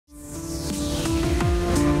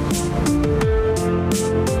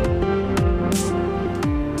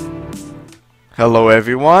Hello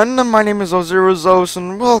everyone, my name is Ozirozos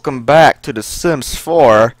and welcome back to The Sims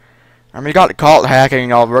 4. We got caught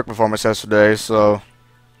hacking all the work performance yesterday, so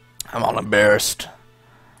I'm all embarrassed.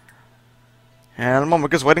 And I'm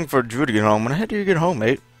just waiting for Drew to get home. When the heck do you get home,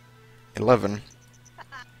 mate? 11.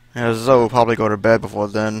 Yeah, Zoe will probably go to bed before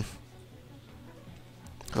then.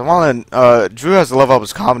 Drew has to level up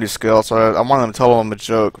his comedy skill, so I wanted him to tell him a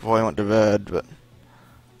joke before he went to bed, but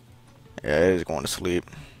yeah, he's going to sleep.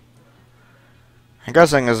 I'm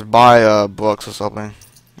guessing is buy books or something.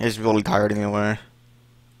 He's really tired anyway.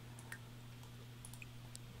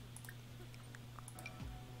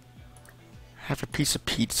 Have a piece of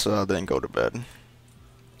pizza, then go to bed.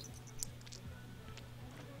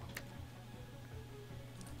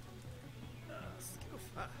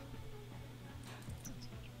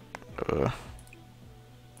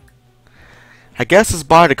 I guess it's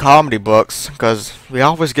buy the comedy books, because we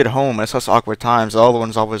always get home at such awkward times. The other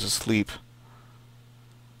one's always asleep.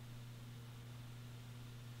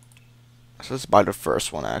 So let's buy the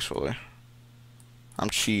first one, actually. I'm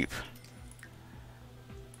cheap.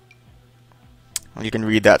 Well, you can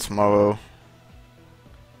read that tomorrow.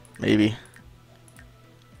 Maybe.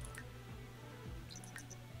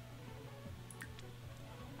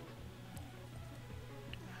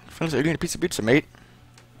 Fellas, are you getting pizza, mate?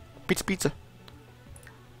 Pizza. Pizza.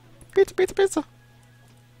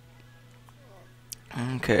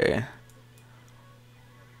 Okay.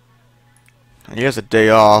 And he has a day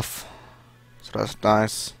off. So that's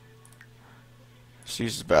nice. Just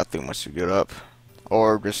use the bathroom once you get up.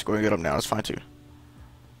 Or just go and get up now, that's fine too.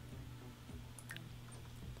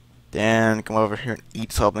 Then come over here and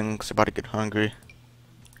eat something because I'm about to get hungry.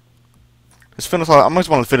 I'm just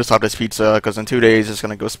want to finish off this pizza because in 2 days it's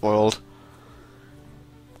gonna go spoiled.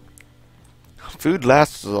 Food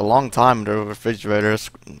lasts a long time in the refrigerator, it's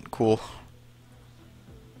cool.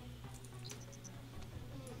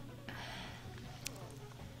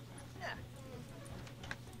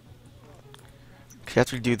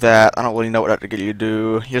 After you do that, I don't really know what to get you to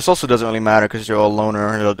do. This also doesn't really matter because you're a loner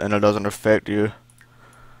and it doesn't affect you.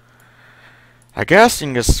 I guess you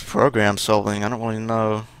can just program something, I don't really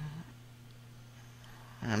know.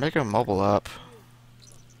 And make a mobile app.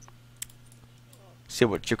 See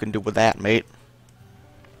what you can do with that, mate.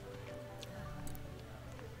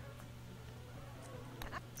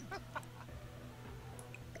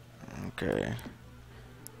 Okay.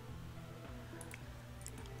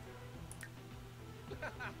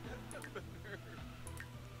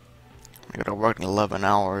 I gotta work in 11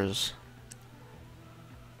 hours.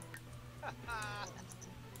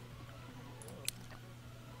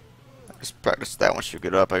 Just practice that once you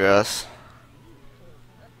get up, I guess.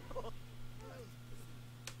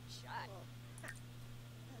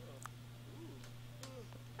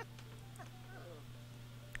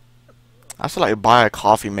 I still like buy a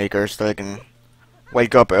coffee maker so I can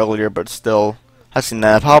wake up earlier, but still, I've seen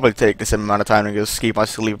that. It'll probably take the same amount of time to just keep my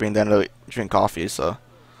sleep and then drink coffee, so.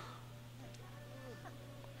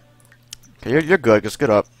 Okay, you're good, just get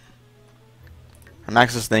up. And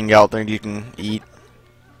max this thing out there you can eat.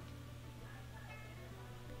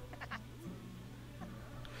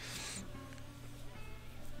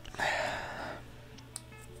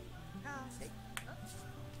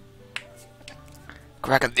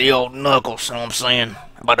 Cracking the old knuckles, you know what I'm saying?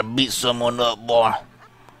 About to beat someone up, boy.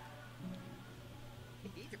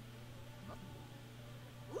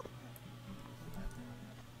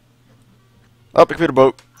 Oh, computer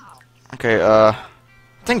boat. Okay,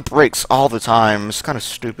 thing breaks all the time. It's kind of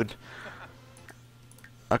stupid.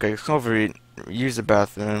 Okay, let's come over here, use the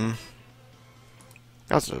bathroom.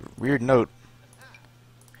 That's a weird note.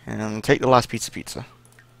 And take the last pizza.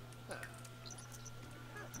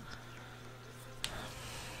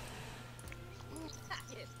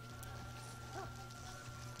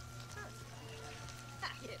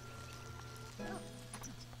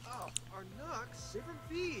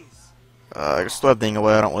 I can throw that thing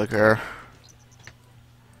away, I don't really care.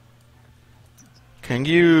 Can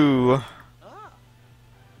you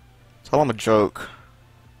tell him a joke?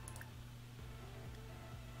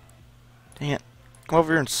 Dang it. Come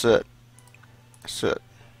over here and sit. Sit.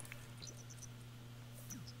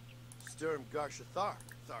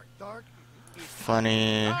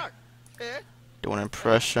 Funny. Do an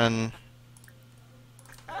impression.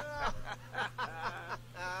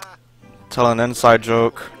 Tell an inside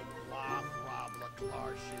joke.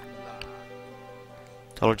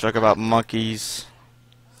 Tell a joke about monkeys.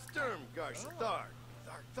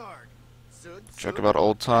 Joke about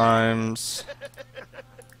old times.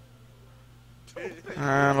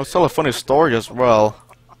 And let's tell a funny story as well.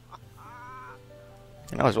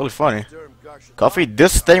 You know, it's really funny. Comfy?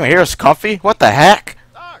 This thing right here is comfy? What the heck?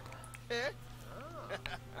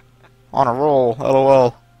 On a roll,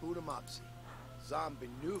 lol.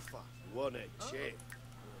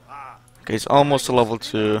 Okay, he's almost to level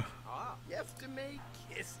 2.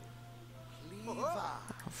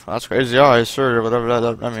 That's crazy eyes, sure,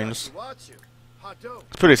 whatever that means.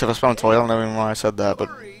 It's pretty self-explanatory, I don't know even why I said that, but...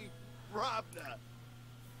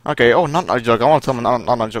 Okay, oh, not a joke, I want to tell him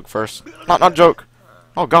not a joke first. Not a joke!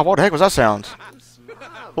 Oh god, what the heck was that sound?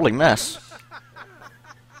 Holy mess.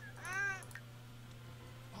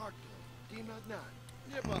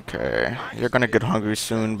 Okay, you're gonna get hungry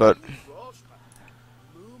soon, but...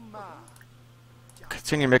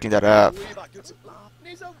 Continue making that app.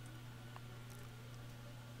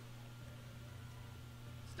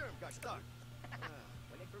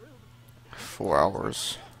 4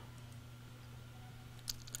 hours.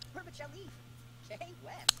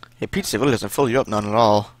 Hey, pizza really doesn't fill you up none at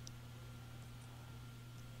all.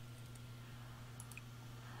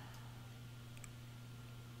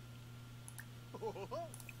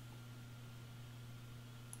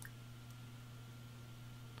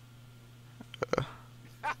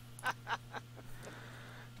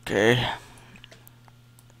 Okay.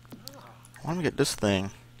 I want to get this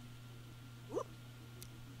thing.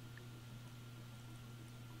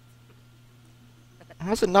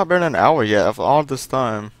 How is it not been an hour yet of all this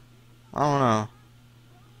time? I don't know.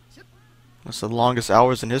 That's the longest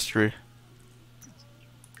hours in history.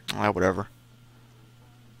 Ah, whatever.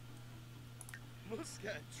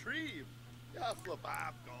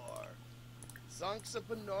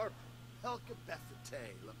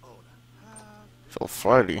 Feel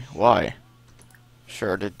flirty. Why?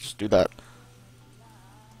 Sure, just do that.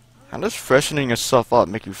 How does freshening yourself up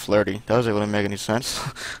make you flirty? That doesn't really make any sense.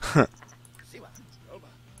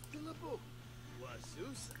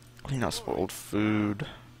 Clean out spoiled food.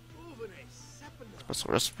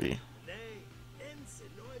 Special recipe.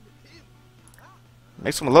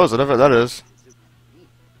 Make some of those, whatever that is.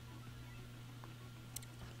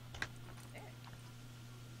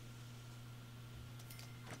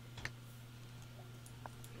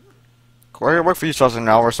 We're gonna work for you just an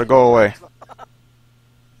hour, so go away.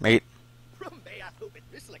 Mate.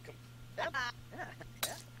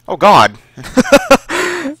 Oh god!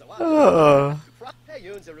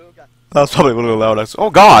 That was probably a little loud. Oh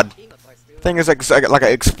god! Thing is like it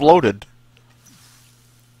exploded.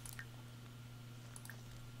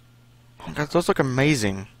 Oh god, those look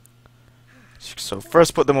amazing. So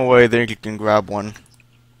first put them away, then you can grab one.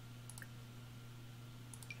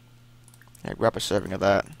 Yeah, grab a serving of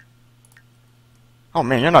that. Oh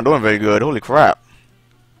man, you're not doing very good. Holy crap.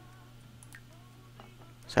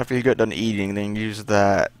 So after you get done eating, then use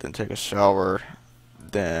that, then take a shower,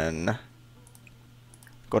 then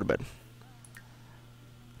go to bed.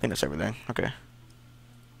 I think that's everything. Okay.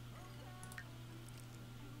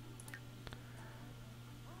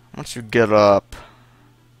 Once you get up,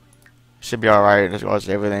 should be alright as well as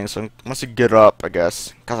everything. So once you get up, I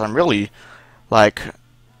guess, because I'm really, like,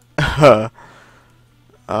 I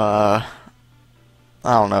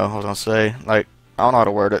don't know what I was gonna say. Like, I don't know how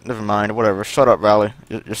to word it. Never mind. Whatever. Shut up, Riley.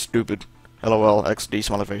 You're stupid. LOL. XD.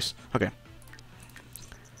 Smiley face. Okay.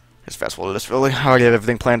 Let's fast forward this. Really, I already have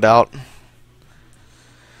everything planned out.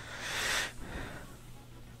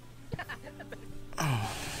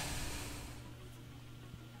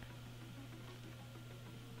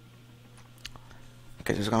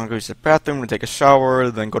 Okay, so he's gonna go to the bathroom and take a shower,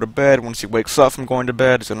 then go to bed. Once he wakes up from going to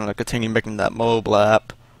bed, he's gonna continue making that mobile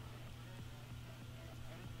app.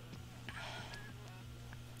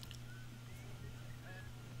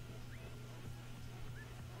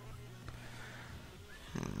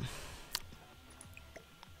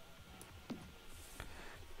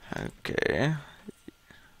 Okay.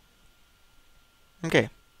 Okay.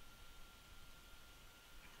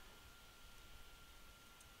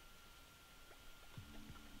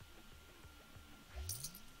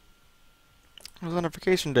 It was on a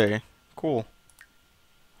vacation day. Cool.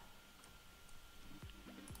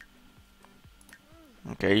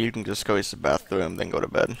 Okay, you can just go use the bathroom, then go to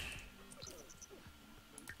bed.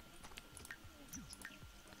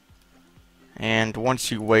 And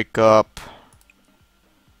once you wake up,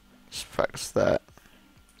 just practice that.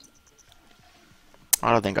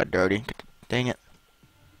 I don't think I got dirty. Dang it.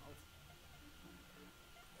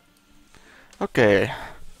 Okay.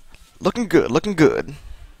 Looking good, looking good.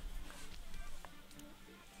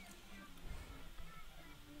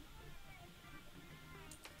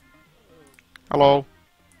 Hello.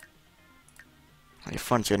 Your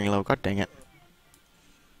fun's getting low, god dang it.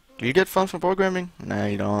 Do you get funds from programming? Nah,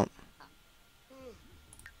 you don't.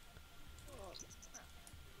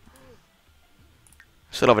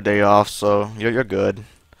 Still have a day off, so you're good.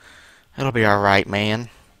 It'll be alright, man.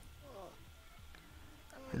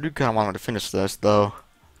 I do kinda want to finish this though.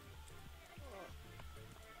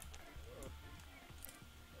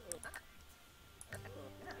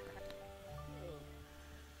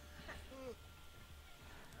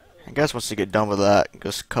 I guess once you get done with that,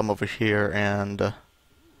 just come over here and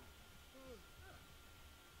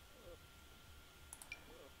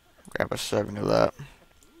grab a serving of that.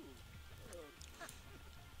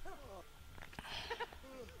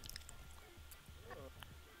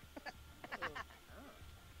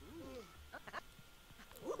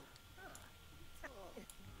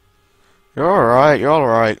 You're alright, you're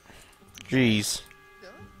alright. Jeez.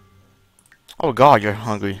 Oh god, you're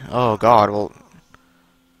hungry. Oh god, well...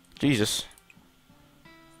 Jesus.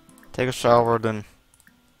 Take a shower, then...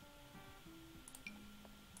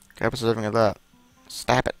 grab a serving of that.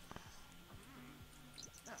 Stab it.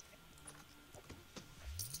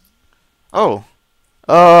 Oh.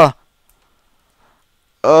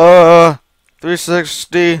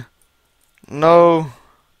 360. No.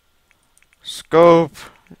 Scope.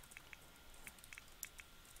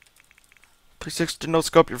 360 no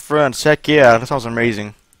scope your friends. Heck yeah, that sounds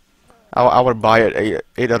amazing. I would buy it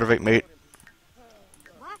 8 out of 8, mate.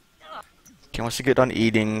 Okay, once you get done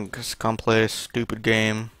eating, just come play a stupid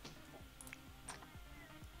game.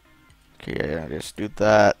 Okay, yeah, just do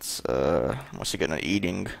that. Once you get done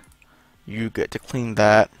eating, you get to clean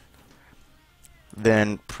that.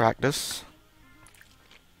 Then practice.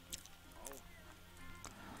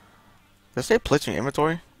 Did it say place in your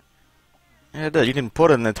inventory? Yeah, it did. You can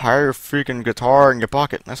put an entire freaking guitar in your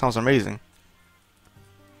pocket. That sounds amazing.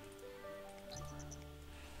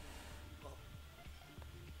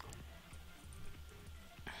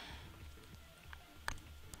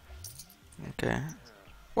 Okay.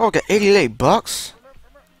 Well, we got 88 bucks.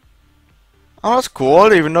 Oh, that's cool. I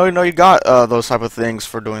didn't even know you got those type of things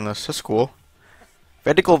for doing this. That's cool.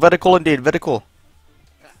 Very cool, very cool indeed. Very cool.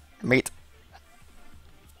 Mate.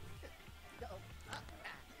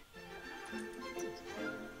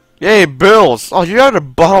 Yay, bills! Oh, you got a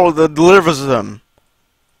bottle that delivers them.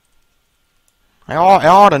 I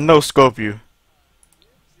ought to no-scope you.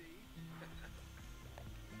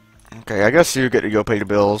 Okay, I guess you get to go pay the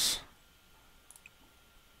bills.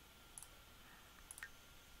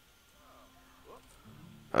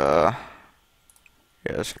 Yeah,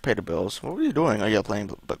 let's pay the bills. What were you doing? Oh, yeah, playing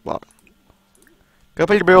Book Block. Go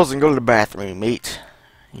pay the bills and go to the bathroom, mate.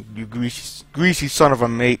 You greasy son of a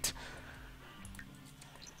mate.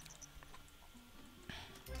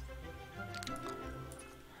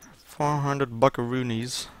 $400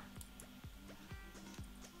 buckaroonies.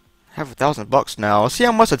 I have $1,000 now. Let's see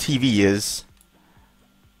how much a TV is.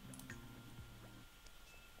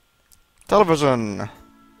 Television.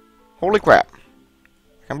 Holy crap.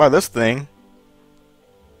 I can buy this thing.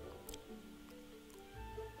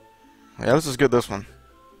 Yeah, let's just get this one.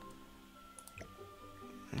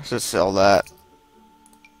 Let's just sell that.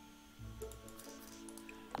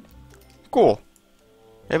 Cool.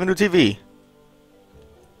 We have a new TV.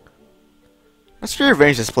 Let's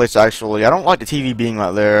rearrange this place actually. I don't like the TV being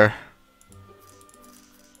right there.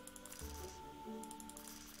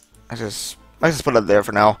 Let's just put it there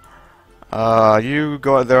for now. You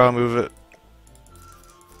go out there, I'll move it.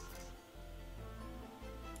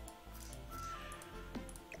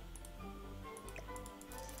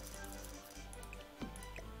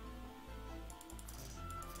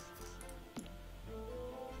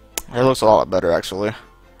 It looks a lot better actually.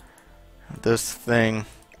 This thing.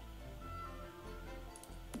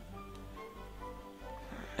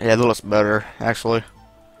 Yeah, it looks better actually.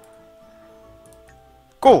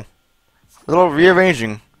 Cool. A little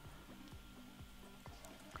rearranging.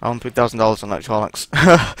 I own $3,000 on electronics.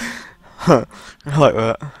 I like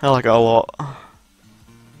that. I like it a lot.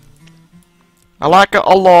 I like it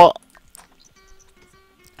a lot.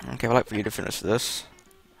 Okay, I'd like for you to finish this.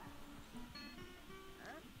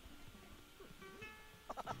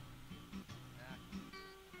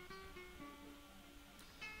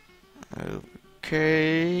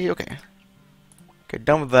 Okay. Okay,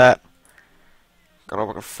 done with that. Got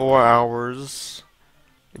over 4 hours.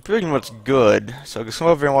 You're pretty much good. So just come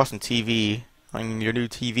over here and watch some TV. I mean, your new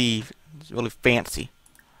TV is really fancy.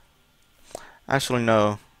 Actually,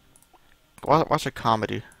 no. Watch a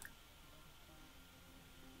comedy.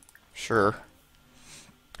 Sure.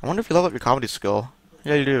 I wonder if you level up your comedy skill.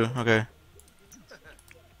 Yeah, you do. Okay.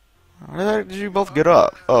 How the heck did you both get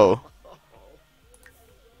up? Oh.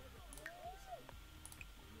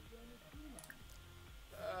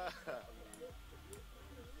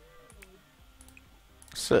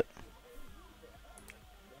 Sit.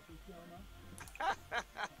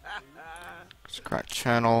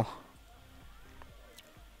 channel.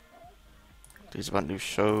 These about new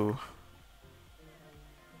show.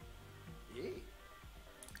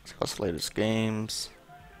 Discuss latest games.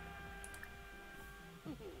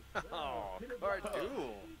 Oh,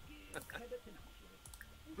 cartoon.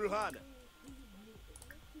 Bruhana.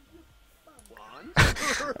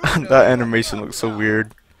 That animation looks so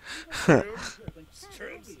weird. Strum,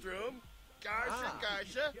 strum. Garsha,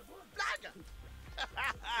 garsha. Blaga.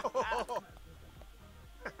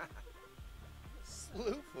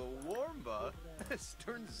 Sloofa warmba.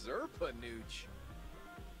 Stern zerpa nooch.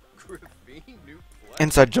 Griffin new play.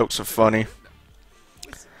 Inside jokes are funny.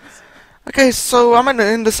 Okay, so I'm gonna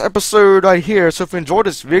end this episode right here, so if you enjoyed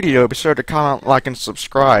this video, be sure to comment, like, and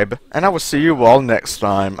subscribe. And I will see you all next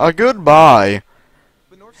time. Goodbye.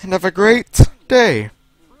 And have a great day.